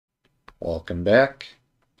Welcome back.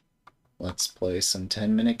 Let's play some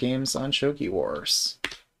 10-minute games on Shogi Wars.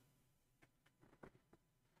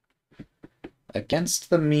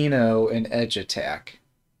 Against the Mino in edge attack.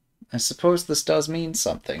 I suppose this does mean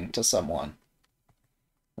something to someone.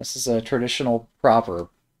 This is a traditional proverb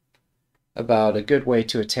about a good way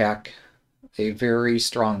to attack a very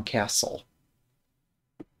strong castle.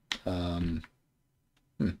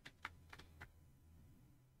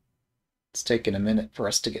 It's taken a minute for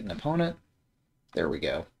us to get an opponent. There we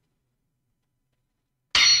go.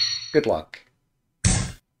 Good luck.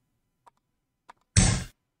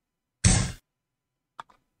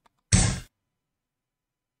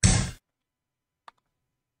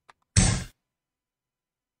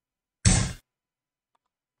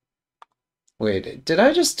 Wait, did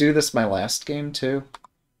I just do this my last game too?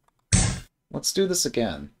 Let's do this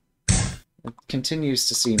again. It continues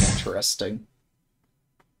to seem interesting.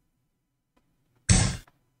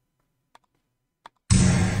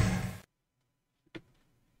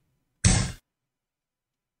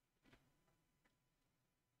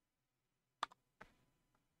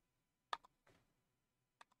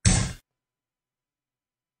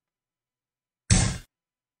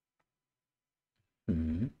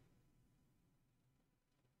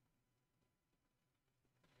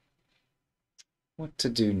 What to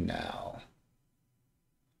do now?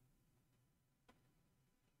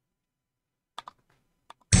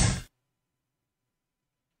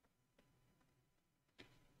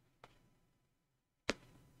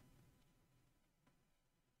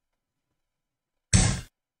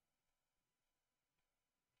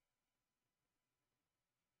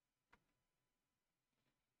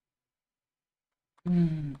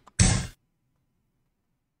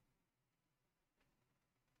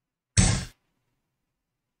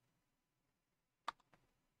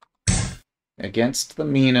 Against the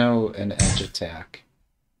Mino and edge attack.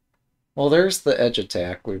 Well, there's the edge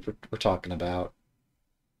attack we're talking about.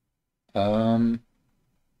 I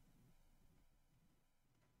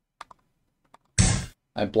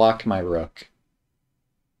block my rook.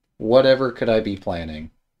 Whatever could I be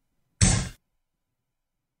planning?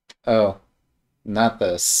 Oh, not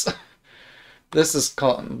this. This is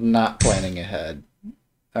called not planning ahead.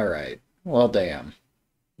 Alright, well damn.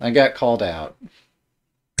 I got called out.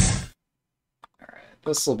 Alright,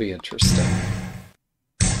 this will be interesting.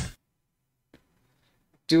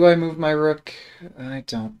 Do I move my rook? I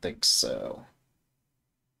don't think so.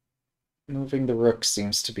 Moving the rook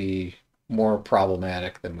seems to be more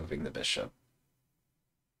problematic than moving the bishop.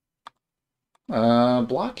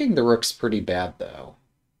 Blocking the rook's pretty bad, though.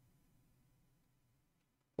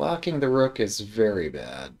 Blocking the rook is very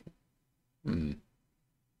bad.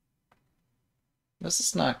 This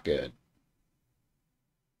is not good.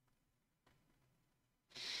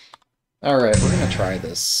 Alright, we're gonna try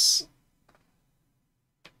this.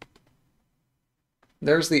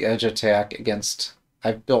 There's the edge attack against...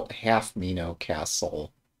 I've built half Mino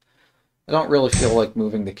castle. I don't really feel like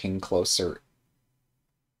moving the king closer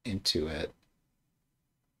into it.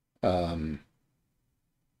 I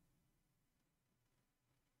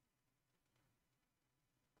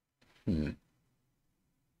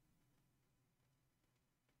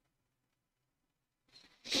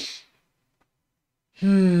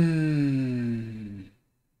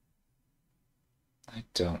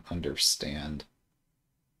don't understand.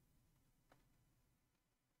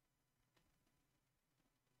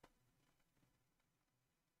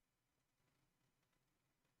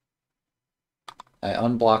 I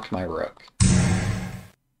unblock my rook.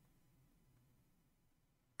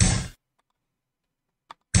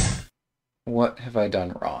 What have I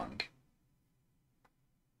done wrong?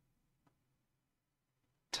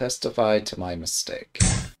 Testify to my mistake.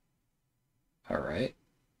 Alright.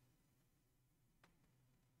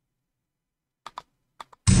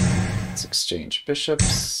 Let's exchange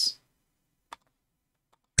bishops.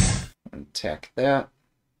 Attack that.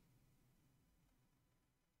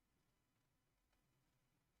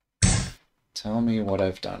 Tell me what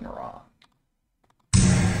I've done wrong.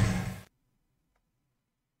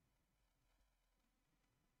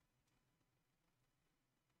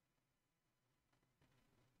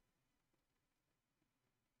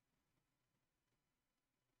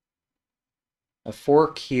 A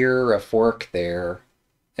fork here, a fork there.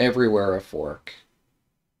 Everywhere a fork.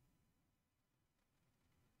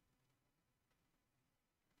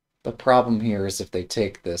 The problem here is if they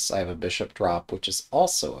take this, I have a bishop drop, which is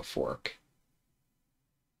also a fork.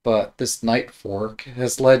 But this knight fork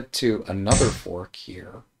has led to another fork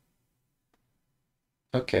here.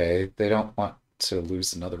 Okay, they don't want to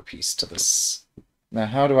lose another piece to this. Now,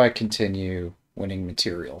 how do I continue winning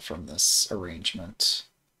material from this arrangement?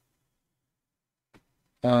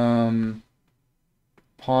 Pawn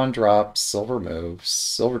drop, silver moves,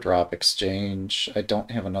 silver drop, exchange. I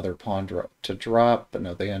don't have another pawn drop to drop, but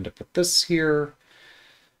no, they end up with this here.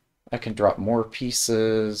 I can drop more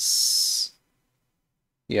pieces.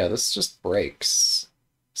 Yeah, this just breaks.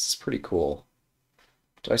 This is pretty cool.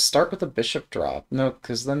 Do I start with a bishop drop? No,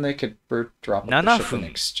 because then they could drop a 7 bishop in 分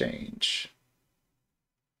exchange.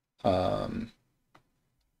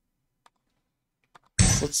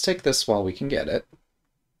 Let's take this while we can get it.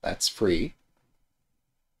 That's free.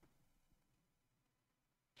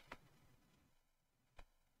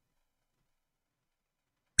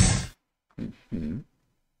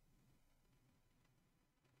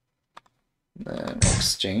 Then we'll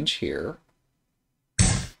exchange here.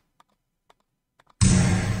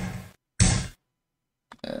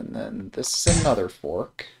 And then this is another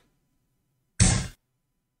fork.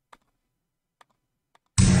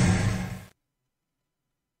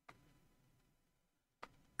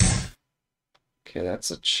 Okay,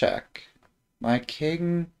 that's a check. My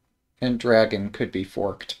king and dragon could be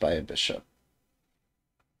forked by a bishop.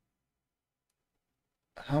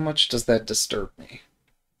 How much does that disturb me?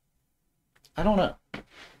 I don't know.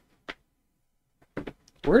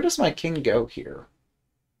 Where does my king go here?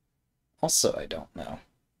 Also, I don't know.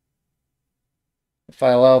 If I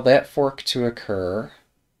allow that fork to occur,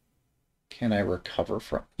 can I recover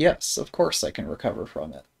from... Yes, of course I can recover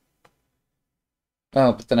from it.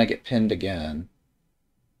 Oh, but then I get pinned again.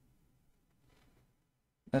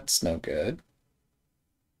 That's no good.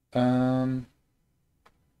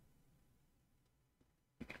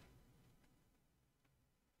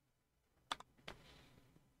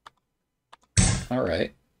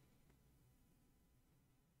 Alright.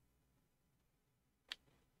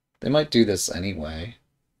 They might do this anyway.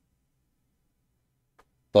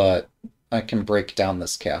 But I can break down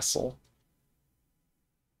this castle.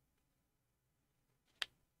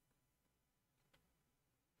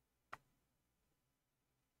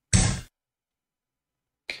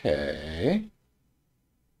 Okay.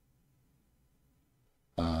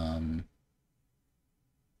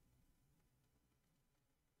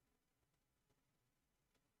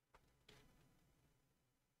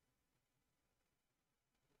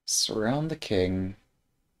 Surround the king.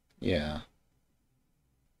 Yeah.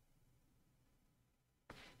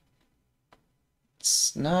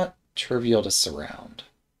 It's not trivial to surround.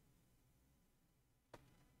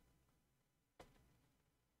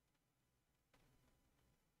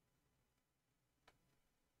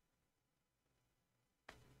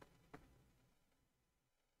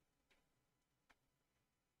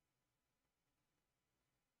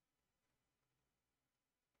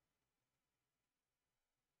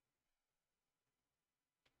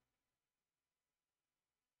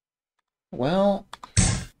 Well,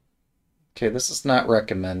 okay, this is not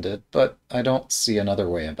recommended, but I don't see another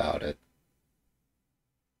way about it.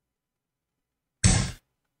 5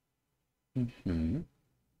分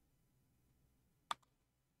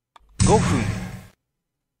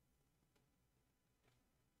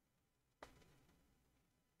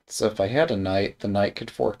So if I had a knight, the knight could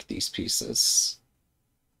fork these pieces.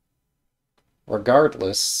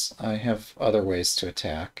 Regardless, I have other ways to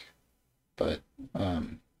attack, but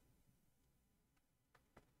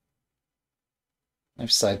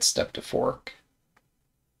I've sidestepped a fork.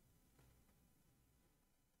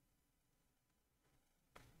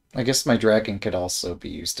 I guess my dragon could also be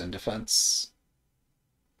used in defense.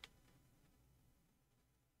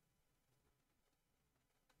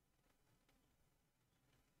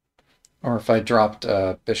 Or if I dropped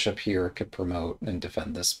a bishop here, it could promote and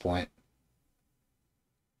defend this point.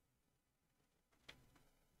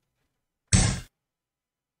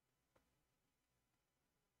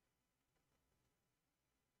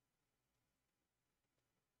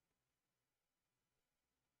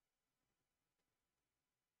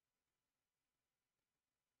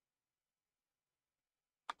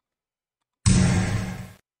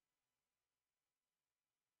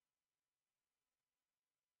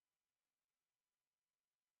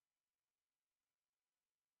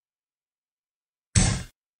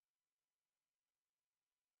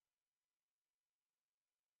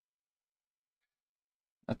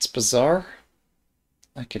 That's bizarre.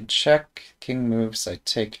 I can check. King moves, I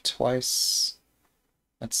take twice.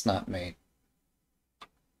 That's not mate.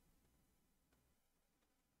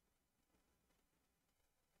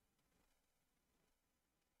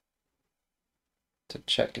 To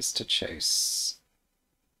check is to chase.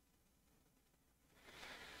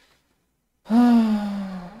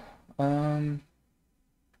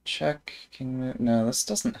 Check, king move. No, this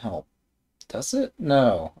doesn't help. Does it?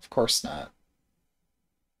 No, of course not.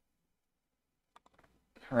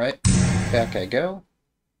 Alright, back I go.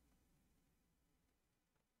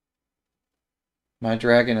 My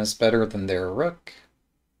dragon is better than their rook.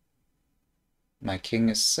 My king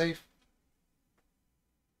is safe.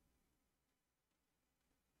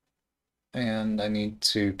 And I need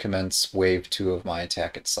to commence wave 2 of my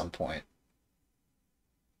attack at some point.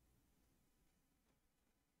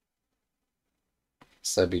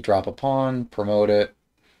 So it'd be drop a pawn, promote it,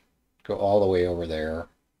 go all the way over there.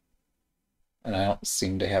 And I don't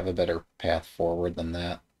seem to have a better path forward than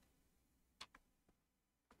that.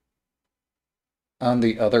 On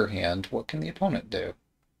the other hand, what can the opponent do?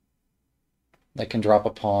 They can drop a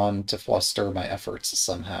pawn to fluster my efforts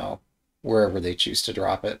somehow, wherever they choose to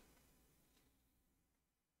drop it.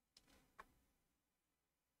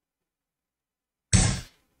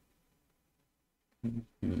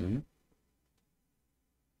 Mm-hmm.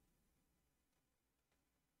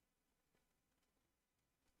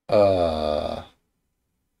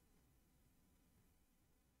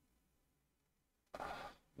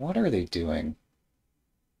 What are they doing?3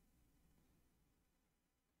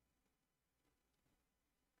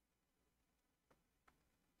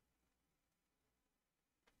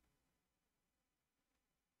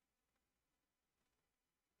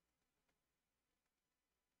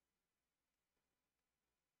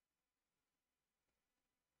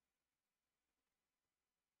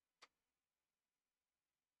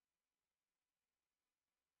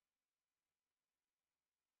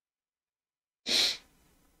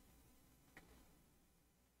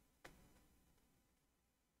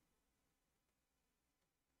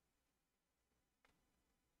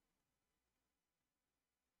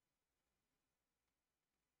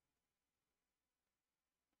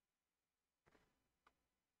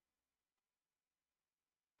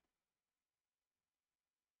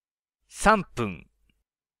分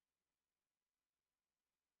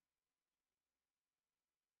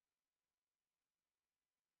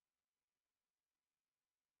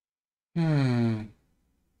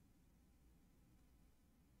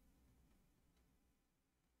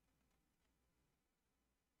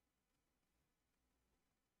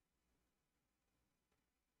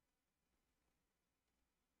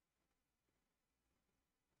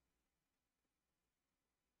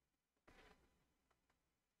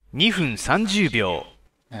Hmm.2分30秒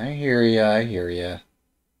I hear ya, I hear ya.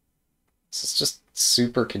 This is just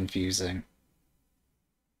super confusing.2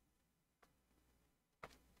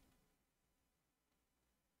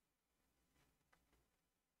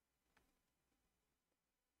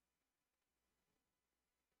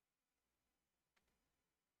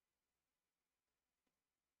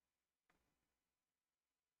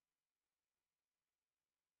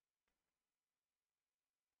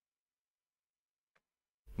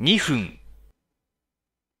分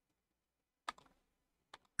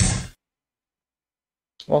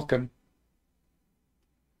Welcome.1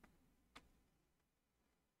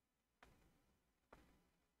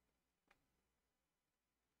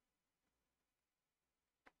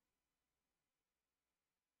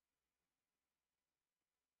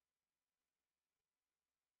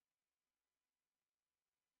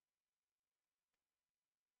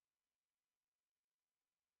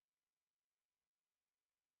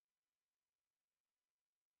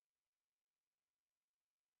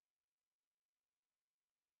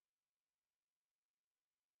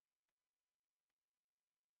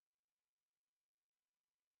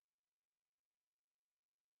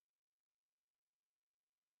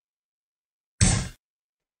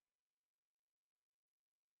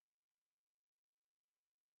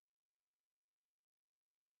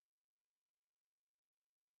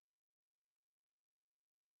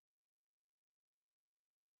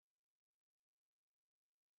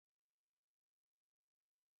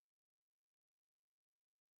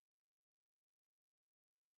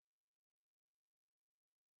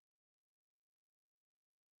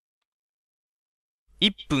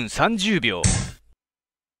分30秒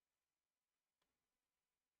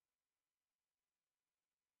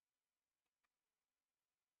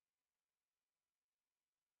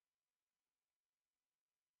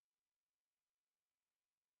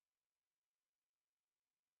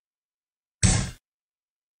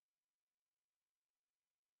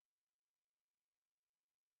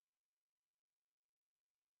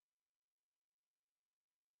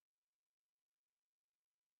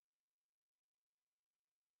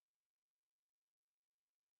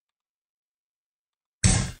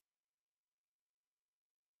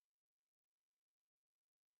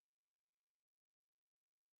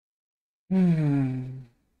Hmm.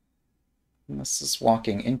 This is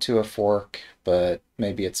walking into a fork, but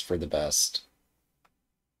maybe it's for the best.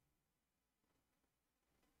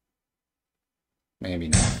 Maybe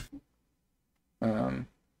not. Um,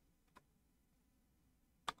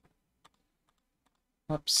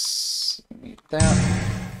 Whoops. Need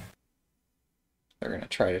that. They're going to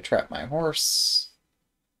try to trap my horse.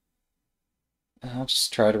 I'll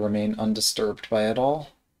just try to remain undisturbed by it all.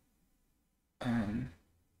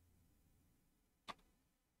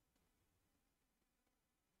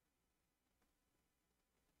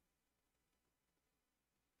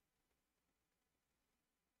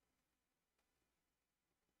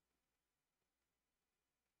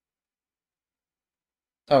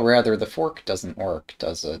 Oh, rather, the fork doesn't work,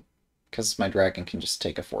 does it? Because my dragon can just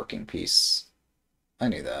take a forking piece. I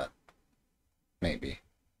knew that. Maybe.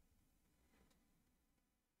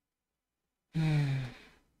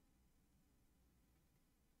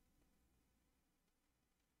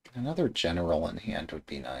 Another general in hand would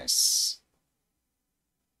be nice.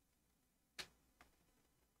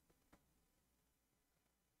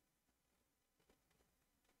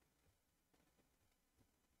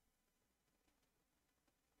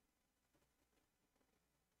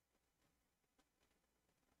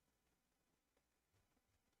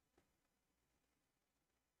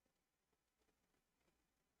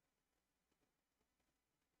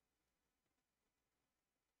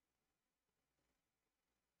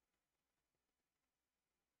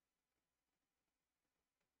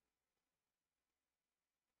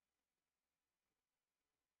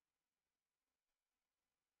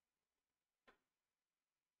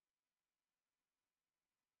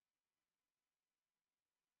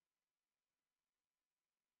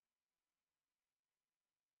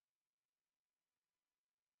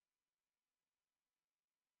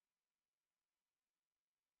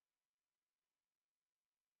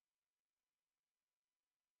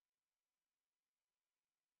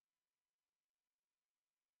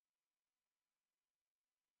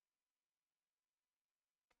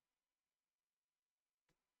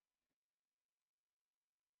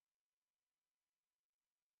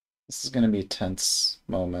 This is going to be a tense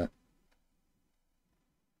moment.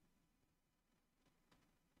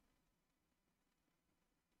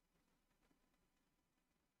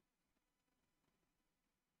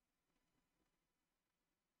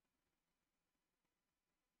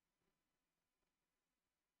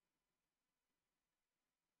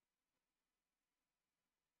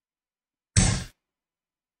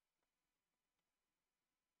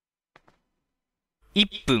 $1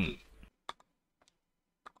分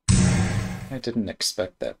I didn't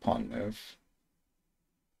expect that pawn move.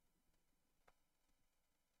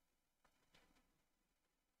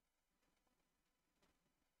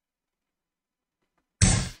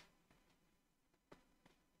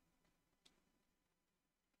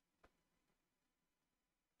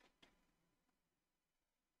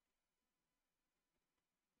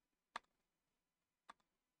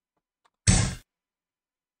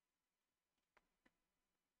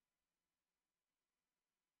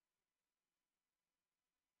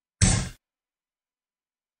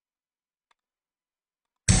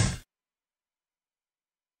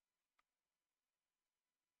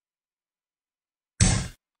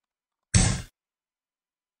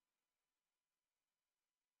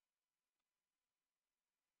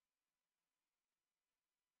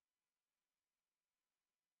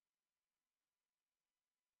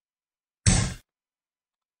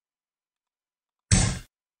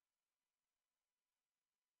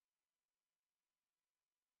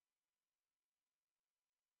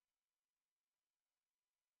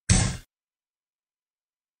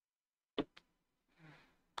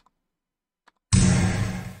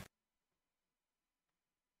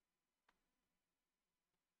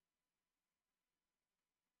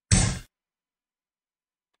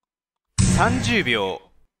 $30 秒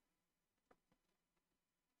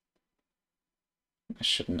I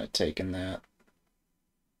shouldn't have taken that.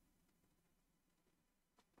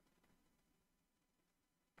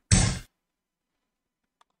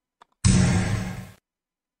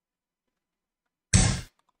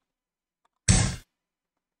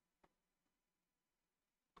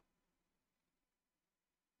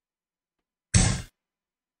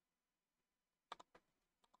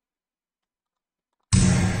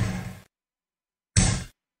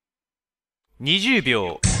 $20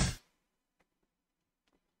 秒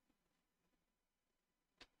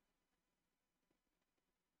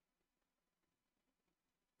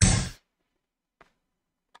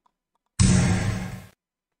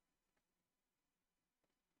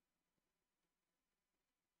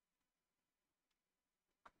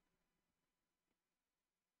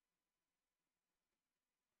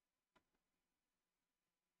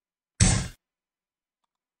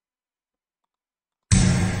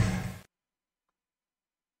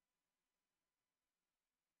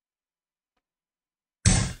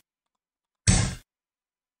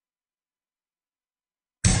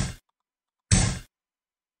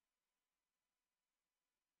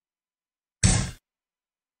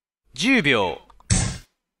10秒。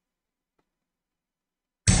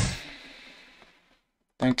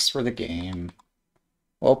Thanks for the game.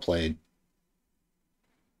 Well played.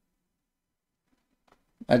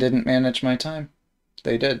 I didn't manage my time.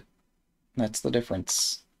 They did. That's the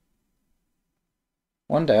difference.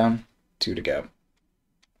 1 down, 2 to go.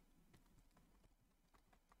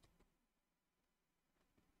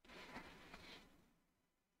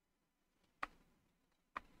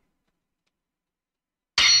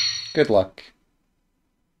 Good luck.7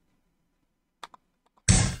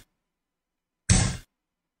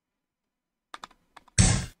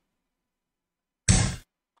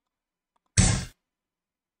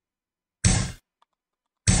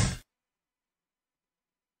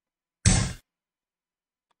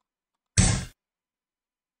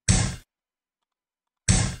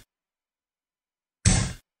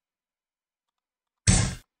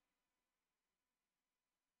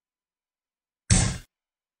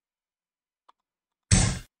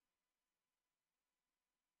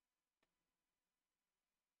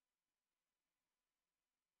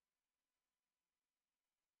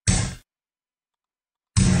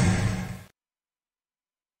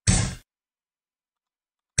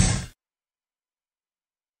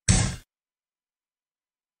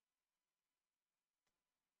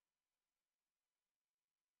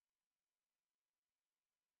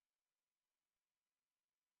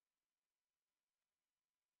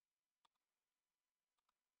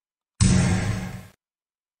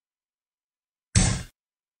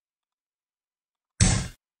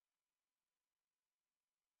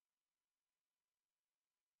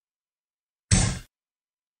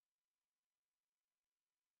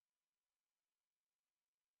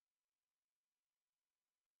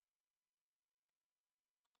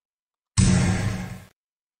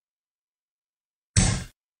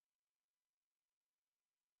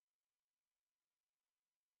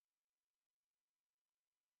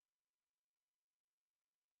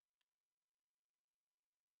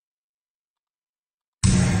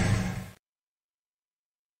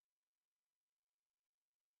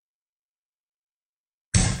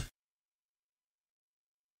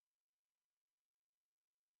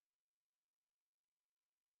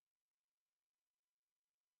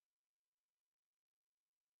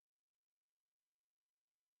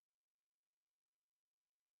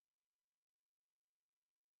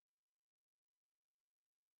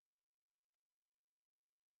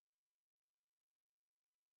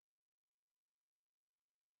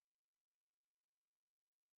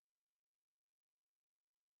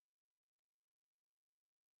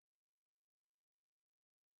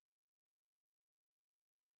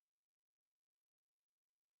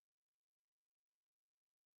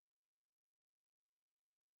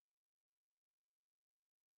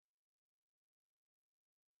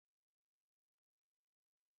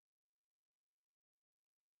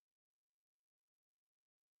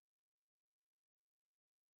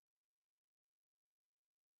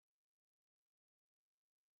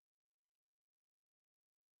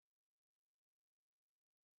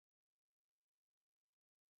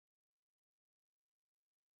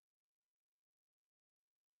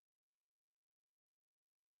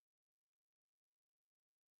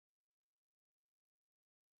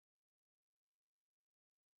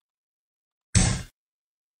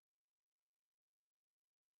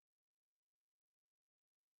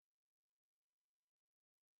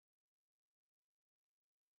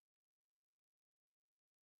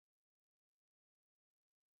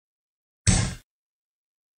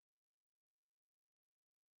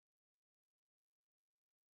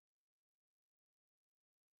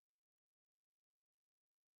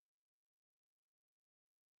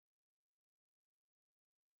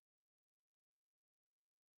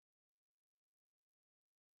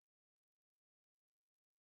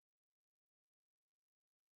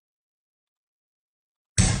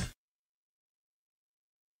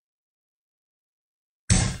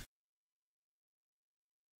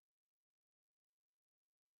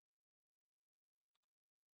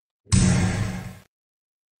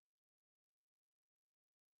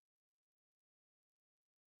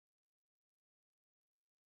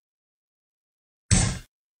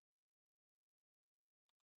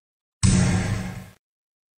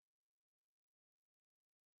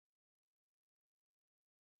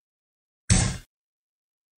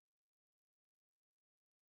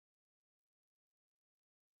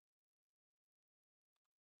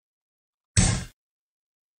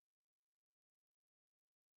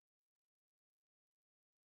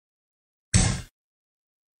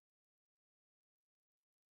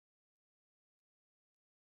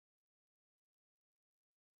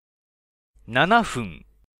分。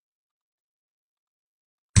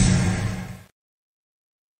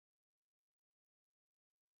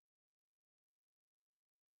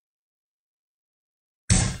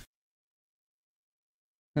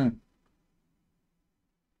Hmm.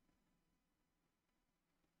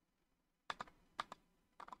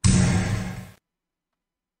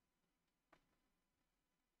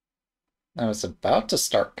 I was about to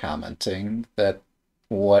start commenting that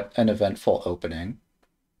what an eventful opening,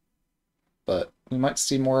 but we might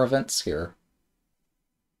see more events here.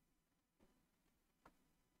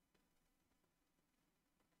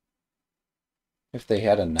 If they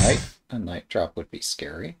had a night drop would be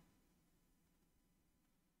scary.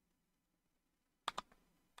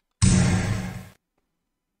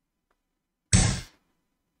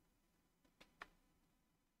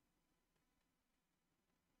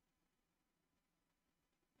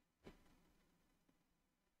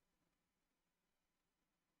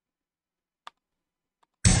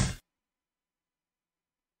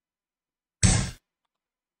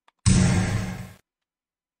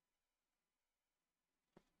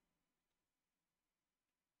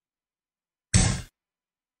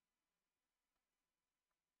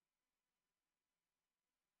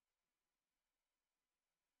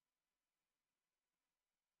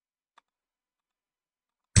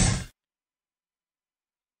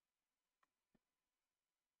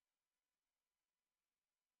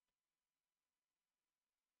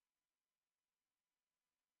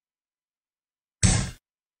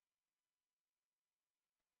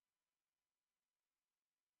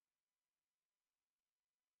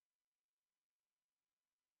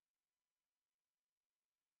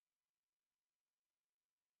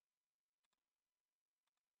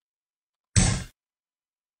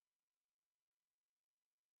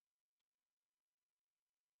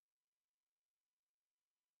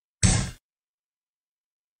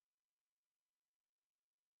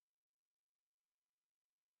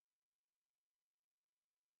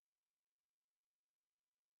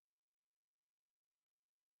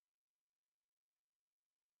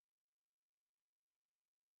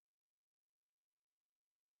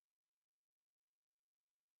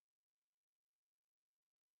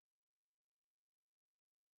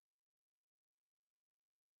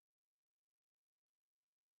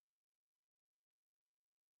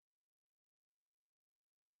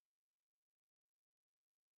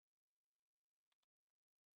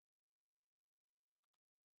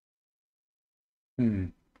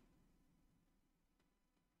 Hmm.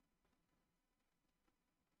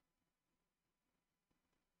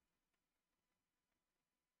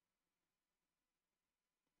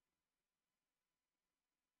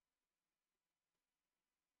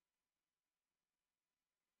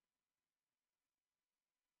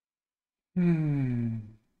 Hmm.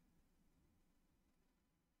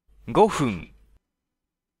 5分、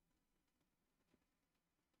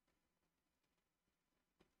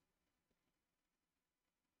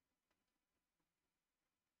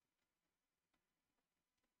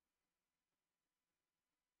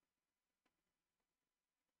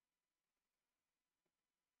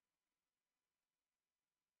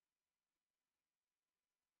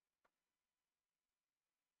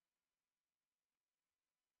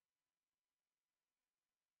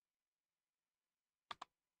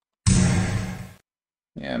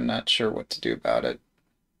Yeah, I'm not sure what to do about it.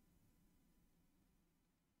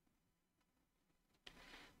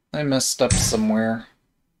 I messed up somewhere.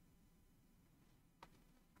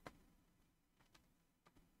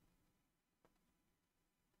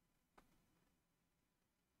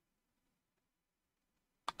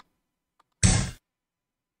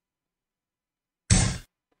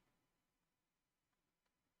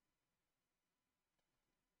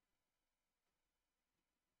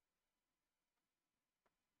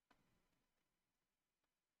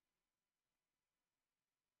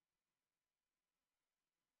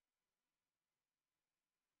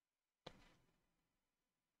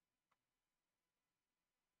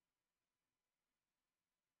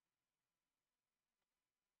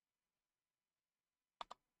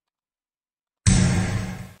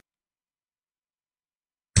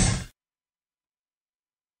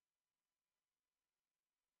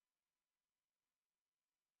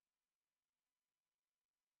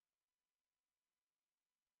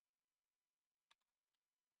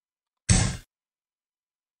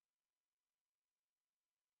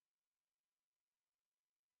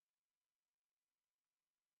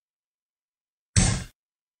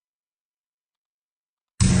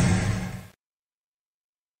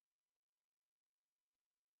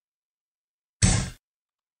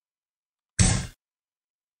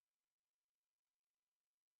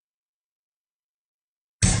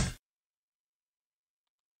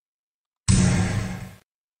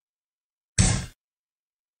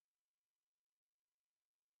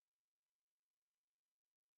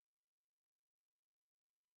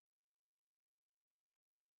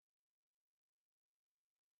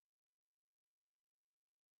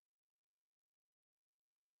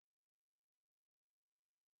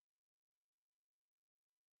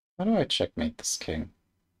 How do I checkmate this king?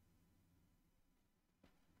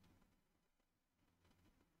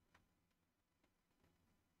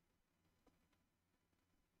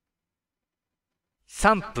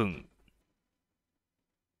 $3分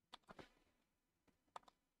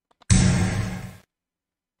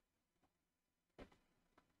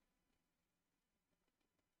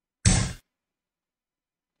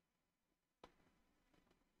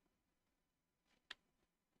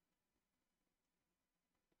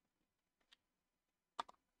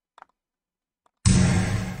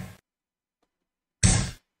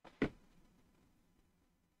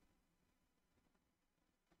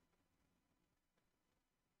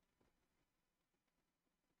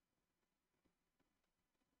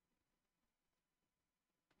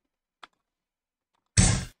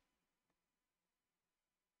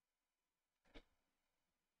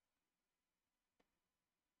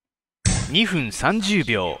 2分30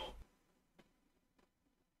秒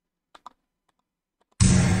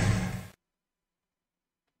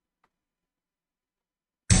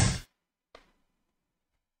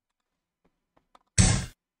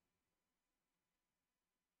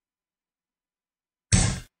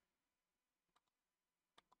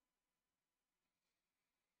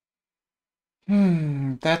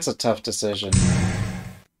That's a tough decision.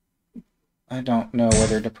 I don't know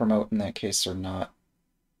whether to promote in that case or not.2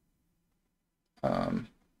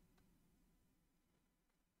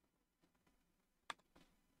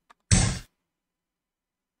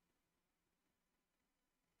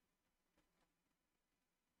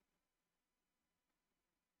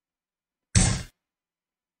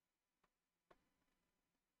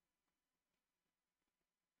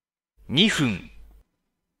分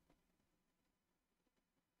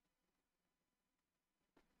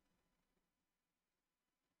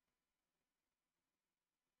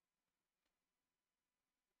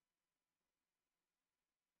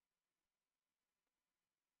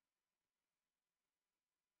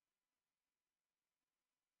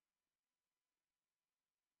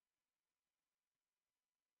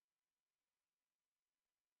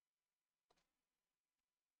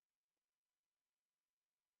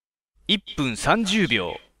 1分30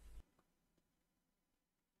秒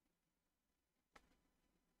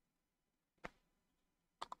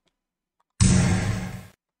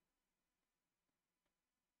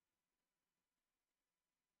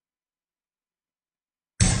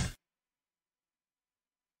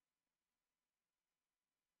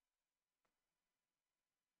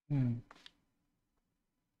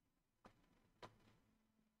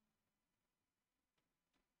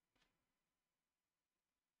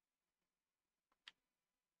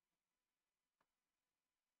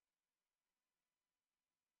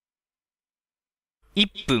 1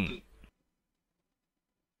分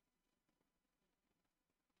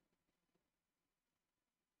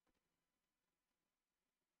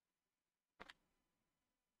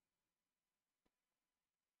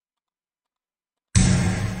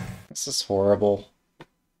This is horrible.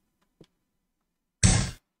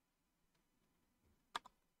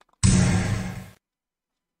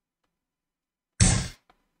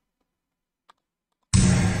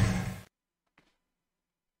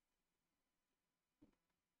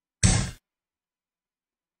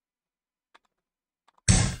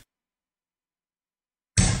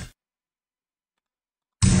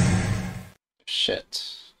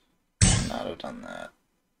 Shit. Should not have done that.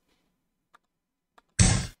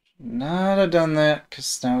 Not have done that,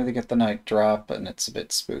 because now we get the night drop, and it's a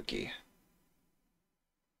bit spooky.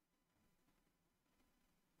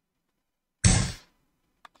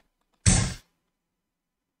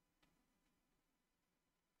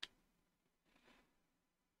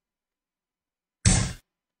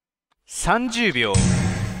 $30秒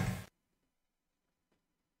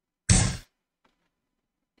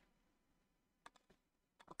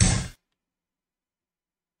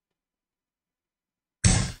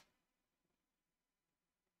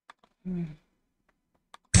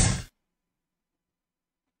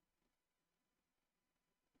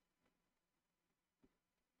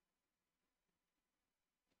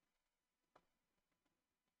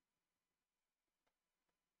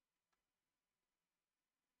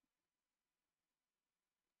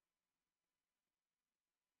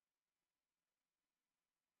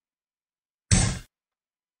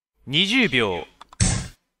 20秒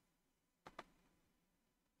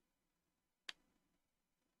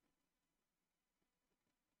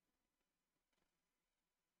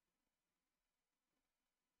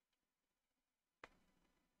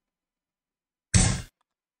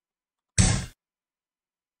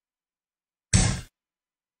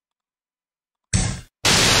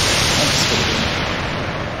That's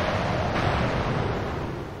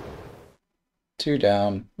 2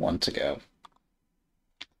 down, 1 to go.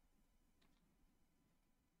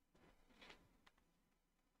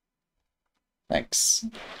 Thanks.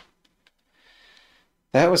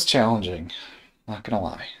 That was challenging, not gonna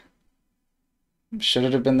lie. Should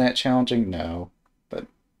it have been that challenging? No, but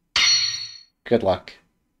good luck.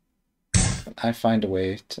 I find a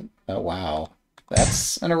way to... Oh, wow.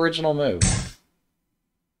 That's an original move.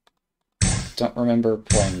 Don't remember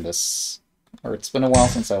playing this, or it's been a while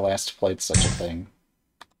since I last played such a thing.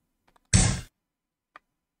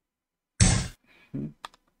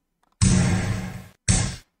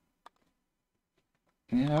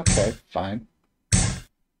 Yeah, okay, fine.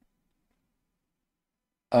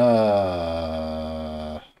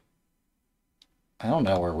 I don't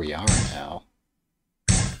know where we are now.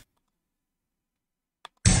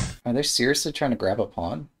 Are they seriously trying to grab a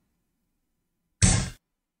pawn?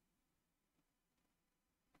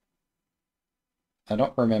 I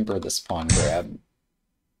don't remember this pawn grab.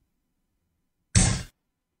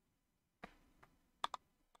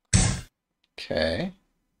 Okay.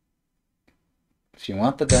 If you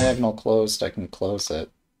want the diagonal closed, I can close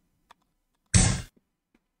it.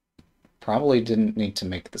 Probably didn't need to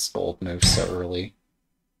make this bold move so early.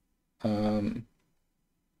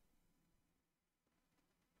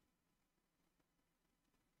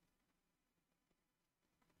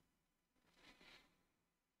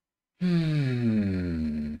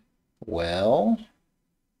 Well...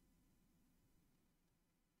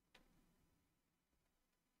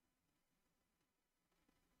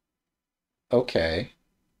 Okay.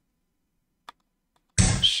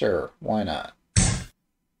 Sure, why not?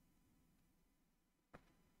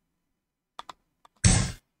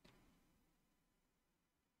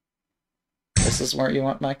 This is where you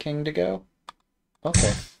want my king to go?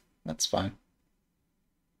 Okay, that's fine.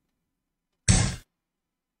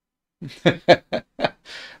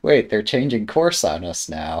 Wait, they're changing course on us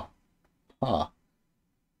now. Huh.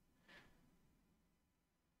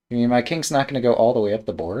 You mean my king's not going to go all the way up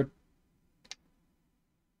the board?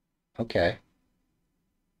 Okay.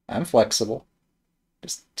 I'm flexible.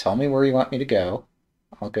 Just tell me where you want me to go.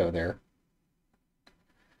 I'll go there.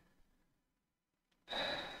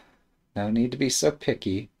 No need to be so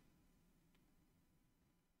picky.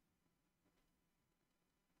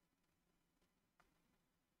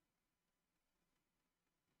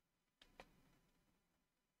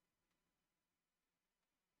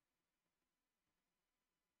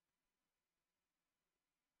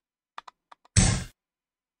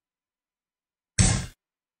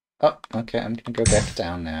 Oh, okay, I'm gonna go back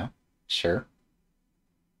down now. Sure.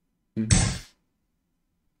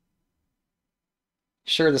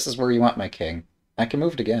 Sure, this is where you want my king. I can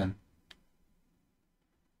move it again.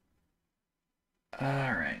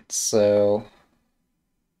 Alright, so...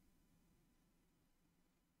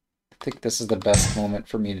 I think this is the best moment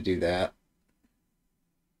for me to do that.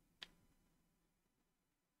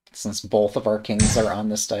 Since both of our kings are on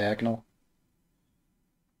this diagonal.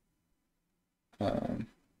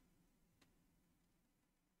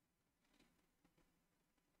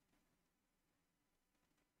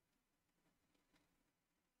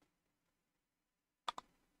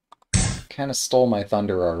 Kind of stole my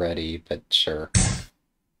thunder already, but sure.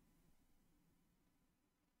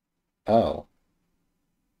 Oh.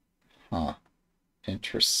 Huh.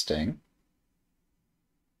 Interesting.7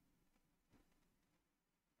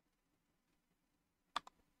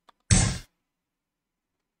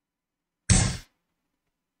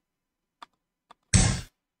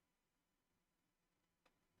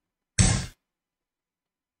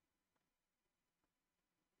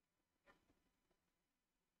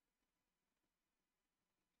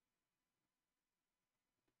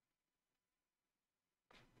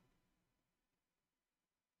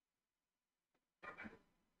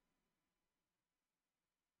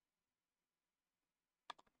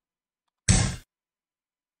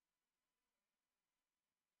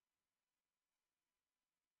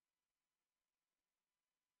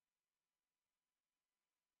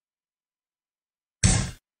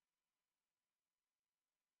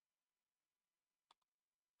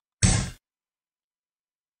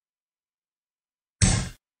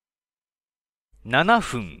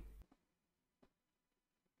分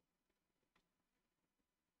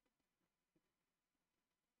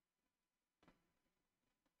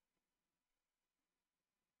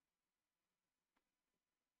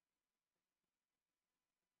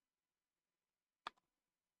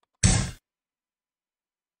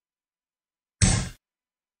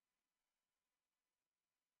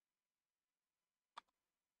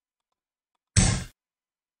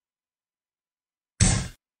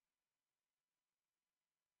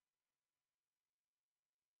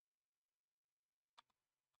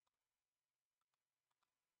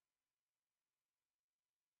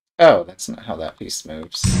Oh, that's not how that piece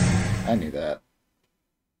moves. I knew that.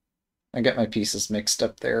 I get my pieces mixed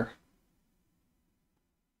up there.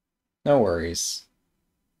 No worries.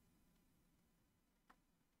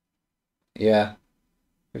 Yeah,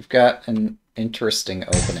 we've got an interesting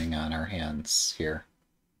opening on our hands here.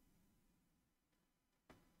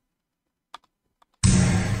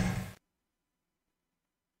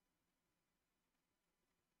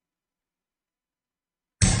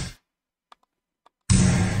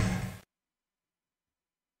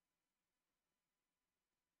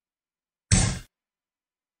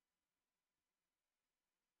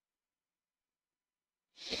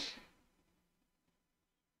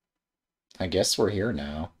 I guess we're here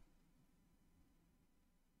now.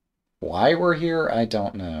 Why we're here, I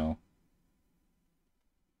don't know.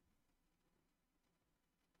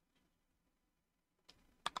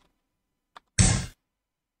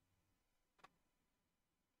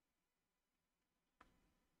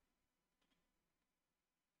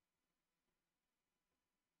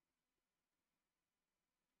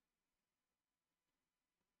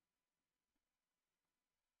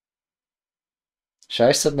 Should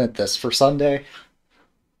I submit this for Sunday?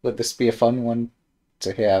 Would this be a fun one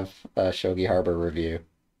to have a Shogi Harbor review?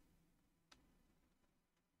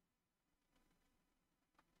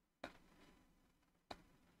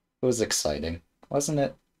 It was exciting, wasn't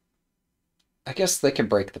it? I guess they can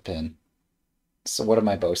break the pin. So what am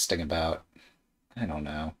I boasting about? I don't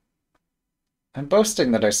know. I'm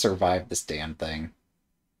boasting that I survived this damn thing.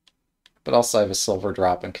 But also I have a silver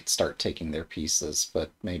drop and could start taking their pieces,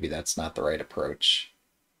 but maybe that's not the right approach.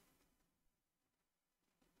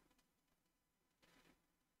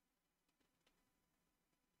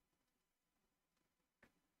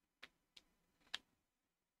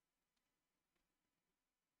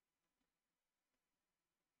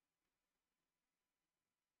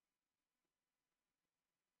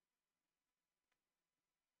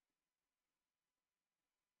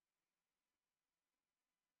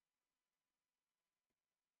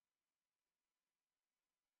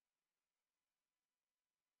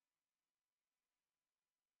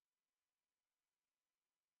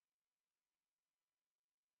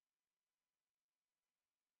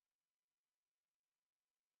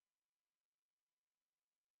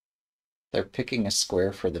 They're picking a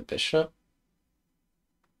square for the bishop?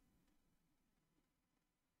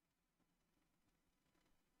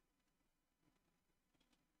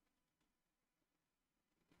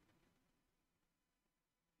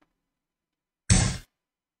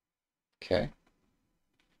 Okay.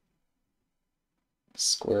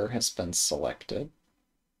 Square has been selected.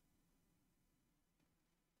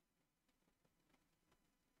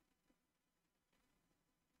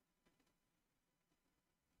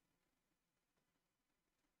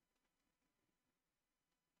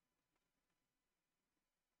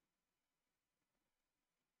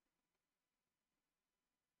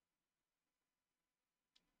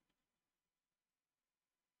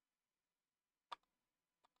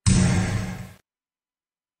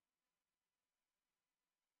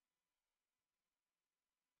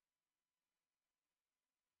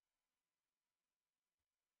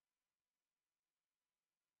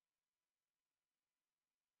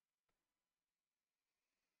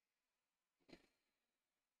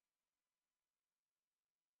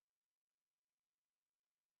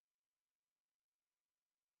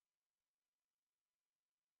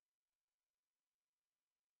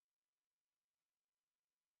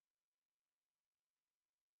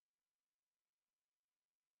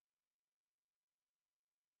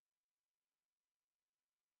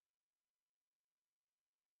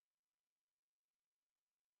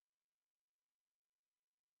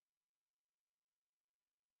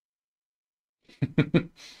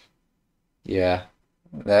 Yeah,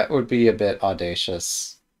 that would be a bit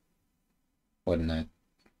audacious, wouldn't it?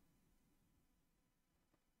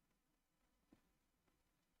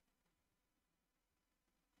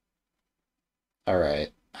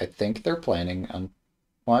 Alright, I think they're planning on...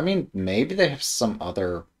 Well, I mean, maybe they have some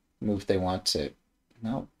other move they want to...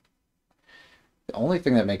 No. The only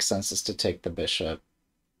thing that makes sense is to take the bishop.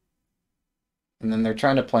 And then they're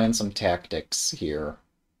trying to plan some tactics here.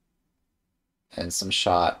 And some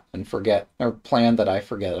shot, and forget... Or plan that I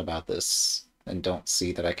forget about this, and don't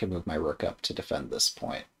see that I can move my rook up to defend this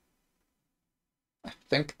point. I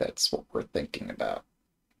think that's what we're thinking about.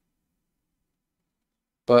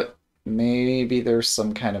 But maybe there's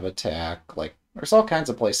some kind of attack. Like, there's all kinds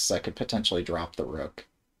of places I could potentially drop the rook.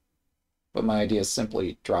 But my idea is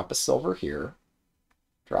simply drop a silver here,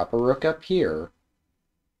 drop a rook up here,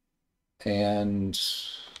 and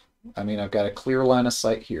I mean, I've got a clear line of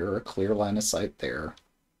sight here, a clear line of sight there.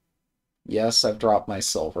 Yes, I've dropped my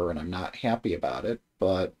silver and I'm not happy about it,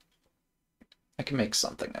 but I can make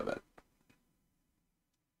something of it.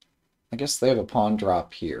 I guess they have a pawn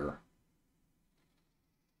drop here.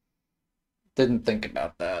 Didn't think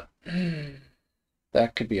about that.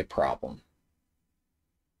 That could be a problem.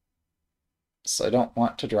 So I don't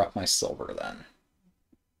want to drop my silver then.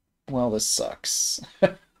 Well, this sucks.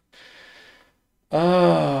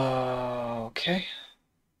 Oh, okay.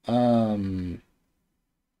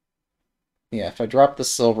 Yeah, if I drop the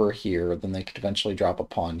silver here, then they could eventually drop a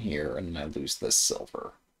pawn here, and I lose this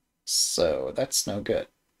silver. So that's no good.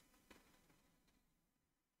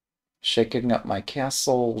 Shaking up my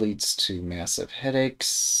castle leads to massive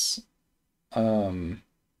headaches. Um,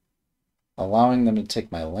 Allowing them to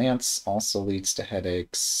take my lance also leads to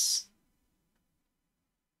headaches.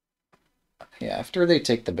 Yeah, after they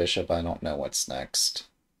take the bishop, I don't know what's next.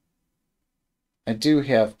 I do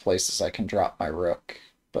have places I can drop my rook,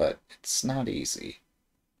 but it's not easy.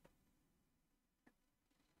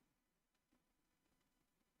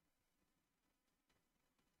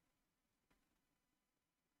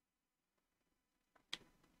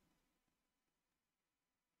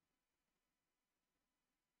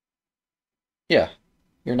 Yeah,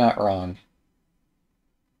 you're not wrong.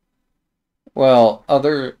 Well,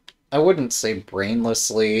 I wouldn't say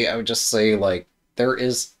brainlessly, I would just say, like, there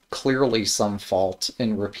is clearly some fault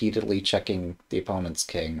in repeatedly checking the opponent's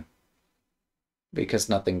king, because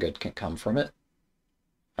nothing good can come from it.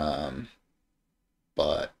 Um,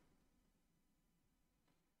 but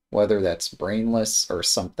whether that's brainless or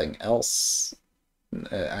something else,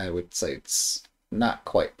 I would say it's not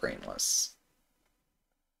quite brainless.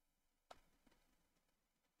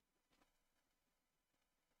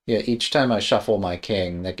 Yeah, each time I shuffle my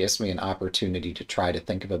king, that gives me an opportunity to try to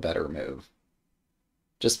think of a better move.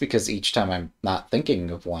 Just because each time I'm not thinking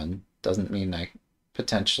of one doesn't mean I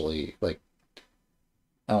potentially, like,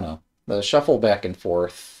 I don't know. The shuffle back and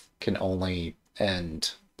forth can only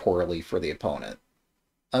end poorly for the opponent,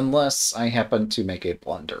 unless I happen to make a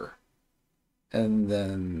blunder. And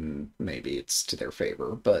then maybe it's to their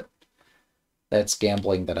favor, but that's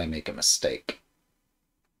gambling that I make a mistake.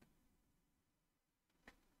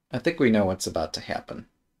 I think we know what's about to happen.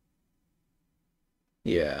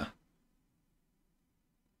 Yeah.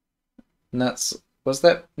 And that's, was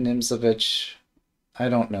that Nimzovich? I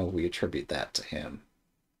don't know if we attribute that to him.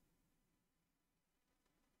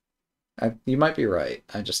 You might be right.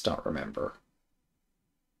 I just don't remember.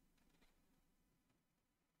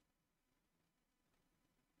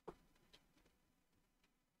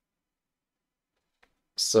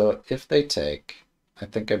 So if they take, I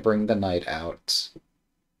think I bring the knight out,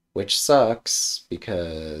 which sucks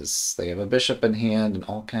because they have a bishop in hand and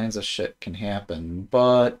all kinds of shit can happen,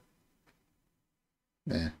 but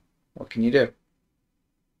what can you do?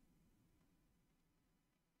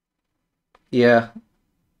 Yeah,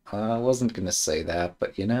 I wasn't gonna say that,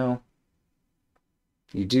 but you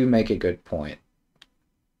do make a good point.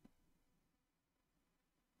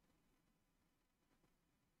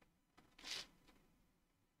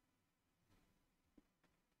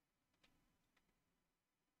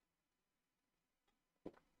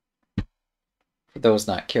 For those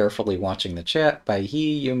not carefully watching the chat, by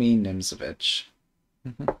he you mean Nimzovich.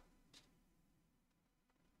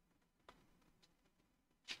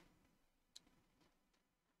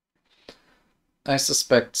 I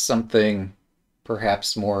suspect something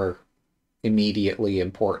perhaps more immediately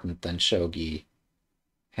important than Shogi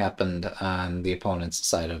happened on the opponent's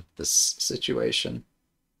side of this situation.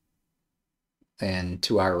 And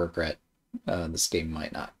to our regret, this game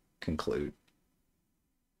might not conclude.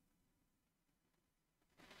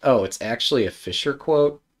 Oh, it's actually a Fisher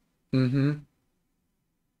quote? Mm-hmm.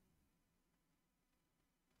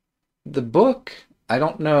 The book, I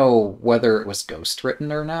don't know whether it was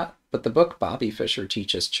ghostwritten or not, but the book Bobby Fischer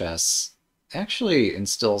Teaches Chess actually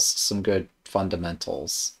instills some good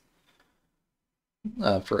fundamentals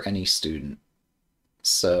for any student.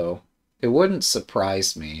 So it wouldn't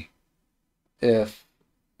surprise me if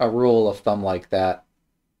a rule of thumb like that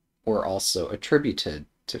were also attributed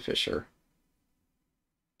to Fisher.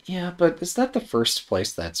 Yeah, but is that the first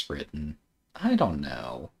place that's written? I don't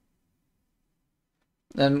know.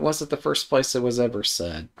 And was it the first place it was ever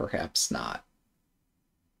said? Perhaps not.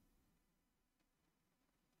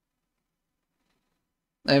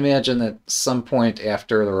 I imagine at some point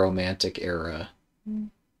after the Romantic era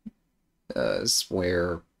is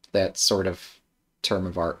where that sort of term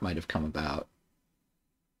of art might have come about.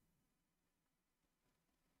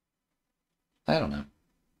 I don't know.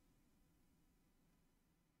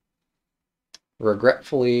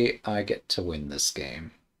 Regretfully, I get to win this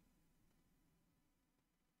game.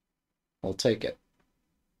 We'll take it.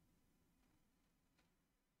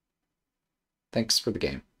 Thanks for the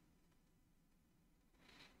game.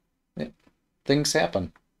 Yeah, things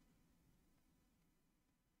happen.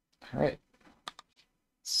 Alright.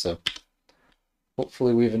 So,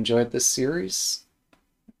 hopefully we've enjoyed this series.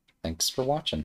 Thanks for watching.